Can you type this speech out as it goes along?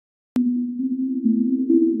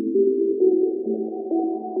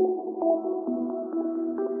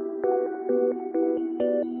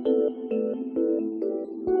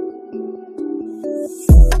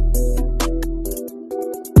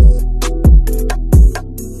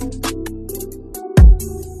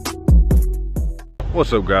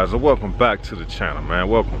What's up, guys, and welcome back to the channel, man.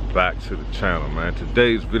 Welcome back to the channel, man.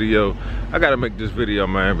 Today's video, I gotta make this video,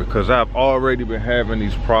 man, because I've already been having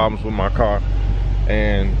these problems with my car,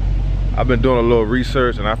 and I've been doing a little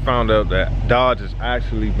research, and I found out that Dodge is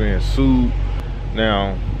actually being sued.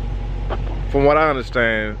 Now, from what I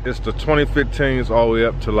understand, it's the 2015s all the way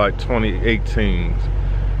up to like 2018s.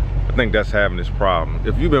 I think that's having this problem.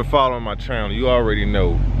 If you've been following my channel, you already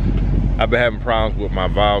know I've been having problems with my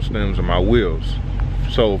valve stems and my wheels.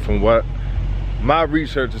 So from what my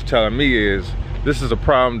research is telling me is, this is a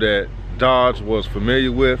problem that Dodge was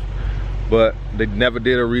familiar with, but they never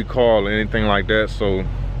did a recall or anything like that. So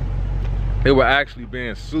they were actually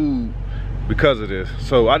being sued because of this.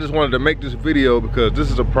 So I just wanted to make this video because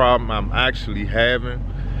this is a problem I'm actually having.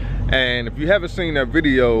 And if you haven't seen that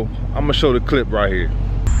video, I'm gonna show the clip right here.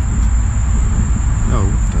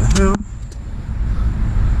 Oh, what the hell?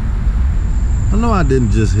 I know I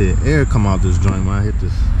didn't just hit air come out this joint when I hit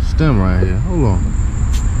this stem right here. Hold on.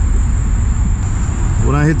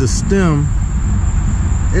 When I hit the stem,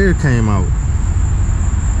 air came out.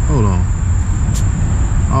 Hold on.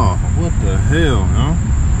 Oh, what the hell, huh?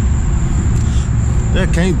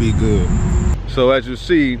 That can't be good. So as you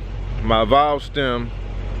see, my valve stem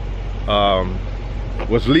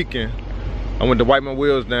was leaking. I went to wipe my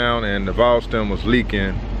wheels down and the valve stem was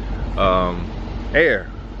leaking air.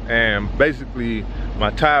 And basically my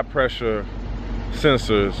tire pressure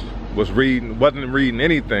sensors wasn't reading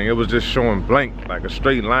anything. It was just showing blank, like a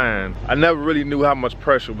straight line. I never really knew how much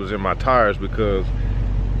pressure was in my tires because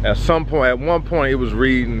at one point it was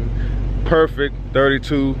reading perfect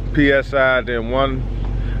 32 psi,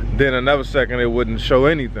 then another second it wouldn't show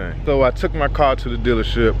anything. So I took my car to the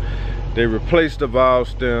dealership. They replaced the valve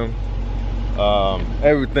stem.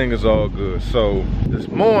 Everything is all good. So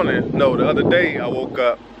the other day I woke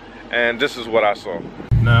up and this is what I saw.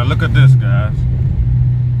 Now look at this, guys.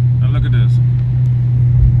 Now look at this.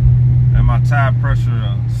 And my tire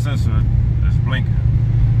pressure sensor is blinking.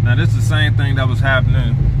 Now this is the same thing that was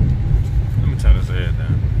happening. Let me turn this head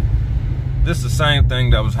down. This is the same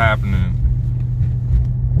thing that was happening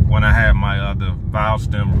when I had my other valve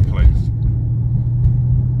stem replaced.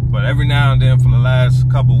 But every now and then for the last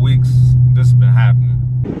couple weeks, this has been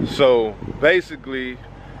happening. So basically,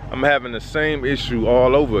 I'm having the same issue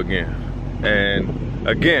all over again. And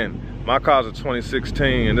again, my car's a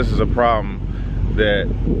 2016, and this is a problem that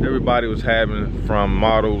everybody was having from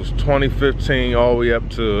models 2015 all the way up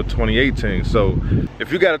to 2018. So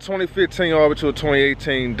if you got a 2015 all the way to a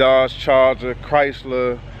 2018 Dodge Charger,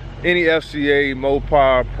 Chrysler, any FCA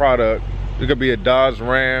Mopar product, it could be a Dodge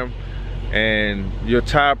Ram, and your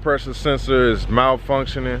tire pressure sensor is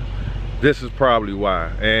malfunctioning, this is probably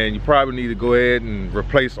why. And you probably need to go ahead and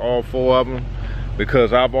replace all 4 of them,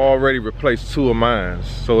 because I've already replaced 2 of mine.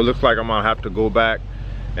 So it looks like I'm gonna have to go back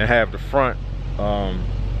and have the front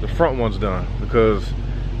ones done, because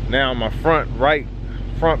now my front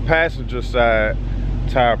passenger side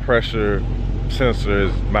tire pressure sensor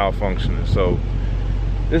is malfunctioning. So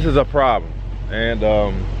this is a problem, and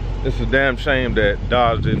it's a damn shame that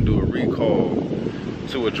Dodge didn't do a recall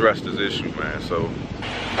to address this issue, man. So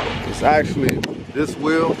it's actually this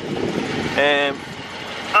wheel, and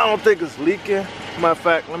I don't think it's leaking. Matter of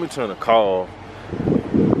fact, let me turn the car off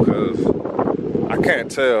because I can't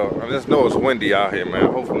tell. I just know it's windy out here, man.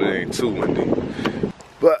 Hopefully it ain't too windy.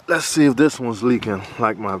 But let's see if this one's leaking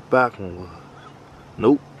like my back one was.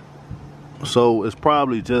 Nope. So it's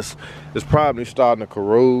probably starting to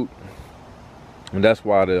corrode, and that's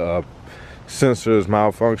why the sensor is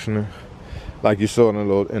malfunctioning, like you saw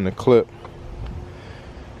in the clip.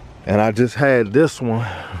 And I just had this one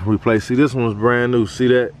replaced. See, this one's brand new. See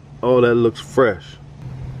that? Oh, that looks fresh.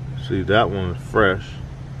 See, that one is fresh.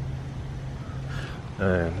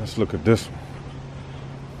 And let's look at this one.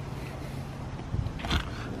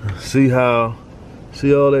 See all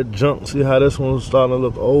that junk? See how this one's starting to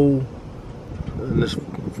look old? And this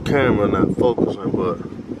camera not focusing, but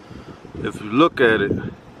if you look at it,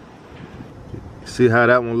 see how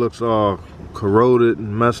that one looks all corroded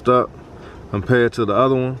and messed up compared to the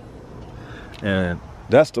other one? And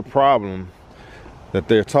that's the problem that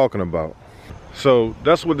they're talking about. So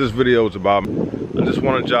that's what this video is about. I just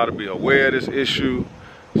wanted y'all to be aware of this issue.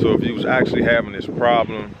 So if you was actually having this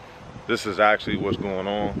problem, this is actually what's going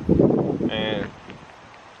on. And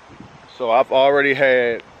so I've already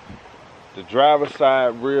had the driver's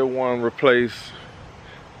side rear one replaced,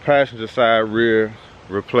 passenger side rear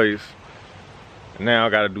replaced, and now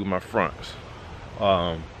I got to do my fronts.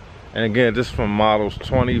 And again, this is from models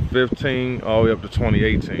 2015 all the way up to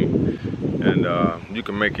 2018. And you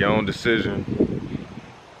can make your own decision.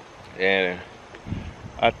 And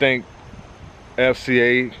I think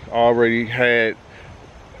FCA already had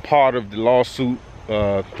part of the lawsuit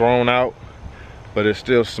thrown out, but it's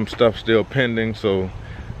still some stuff still pending, so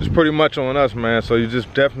it's pretty much on us, man. So you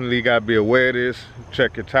just definitely got to be aware of this.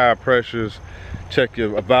 Check your tire pressures, check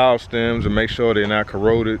your valve stems, and make sure they're not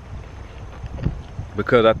corroded,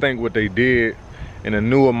 because I think what they did in a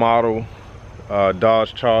newer model,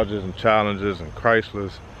 Dodge Chargers and Challengers and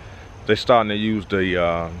Chryslers, they're starting to use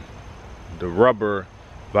the rubber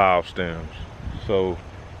valve stems, so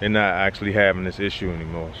they're not actually having this issue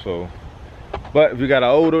anymore. So, but if you got an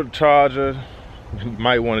older Charger, you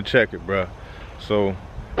might want to check it, bruh. So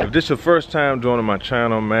if this is your first time joining my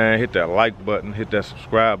channel, man, hit that like button, hit that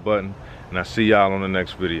subscribe button, and I'll see y'all on the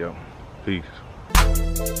next video. Peace.